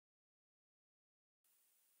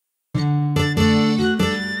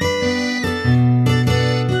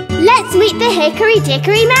Let's meet the Hickory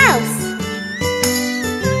Dickory Mouse.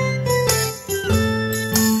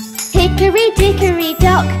 Hickory Dickory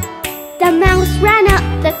Dock, the mouse ran up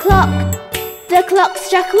the clock. The clock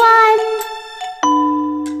struck 1.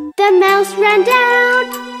 The mouse ran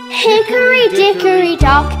down. Hickory Dickory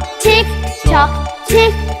Dock, tick tock,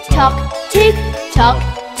 tick tock, tick tock,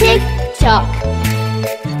 tick tock.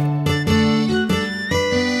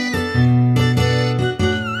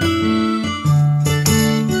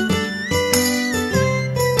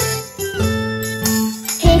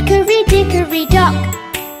 Hickory Dickory Dock,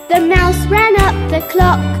 the mouse ran up the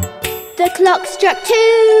clock. The clock struck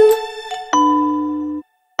 2.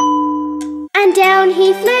 And down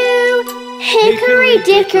he flew. Hickory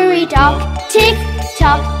Dickory Dock, tick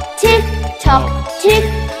tock, tick tock, tick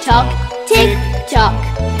tock, tick tock.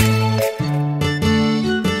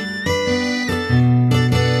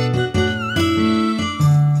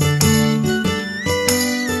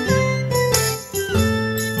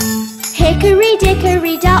 Hickory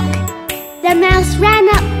Dickory Dock, the mouse ran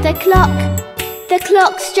up the clock. The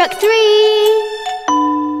clock struck 3.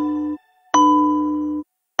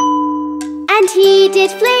 And he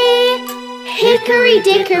did flee. Hickory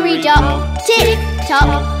Dickory Dock, tick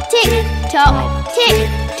tock, tick tock, tick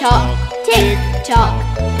tock, tick tock.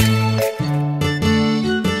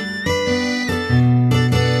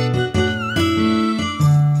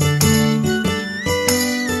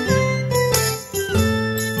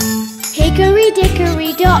 Hickory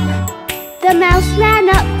Dickory Dock, the mouse ran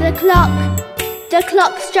up the clock. The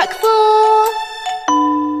clock struck 4.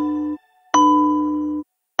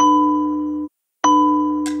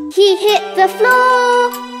 He hit the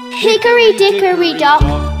floor. Hickory Dickory Dock,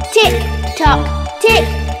 tick tock, tick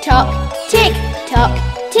tock, tick tock,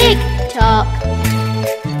 tick tock.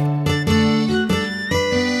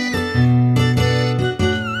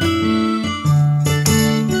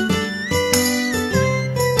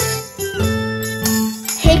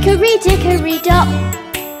 Hickory Dickory Dock,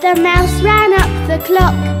 the mouse ran up the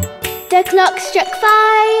clock. The clock struck 5.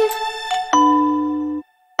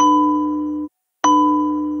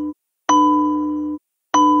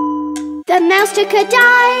 The mouse took a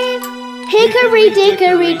dive. Hickory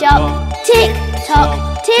Dickory Dock, tick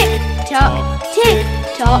tock, tick tock, tick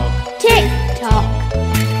tock, tick tock.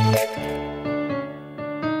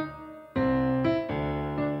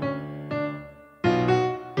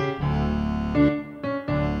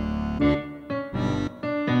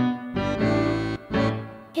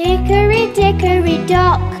 Hickory Dickory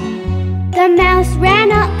Dock, the mouse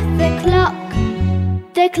ran up the clock.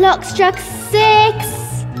 The clock struck 6.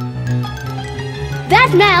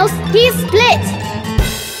 That mouse, he's split.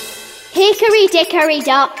 Hickory Dickory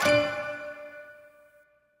Dock,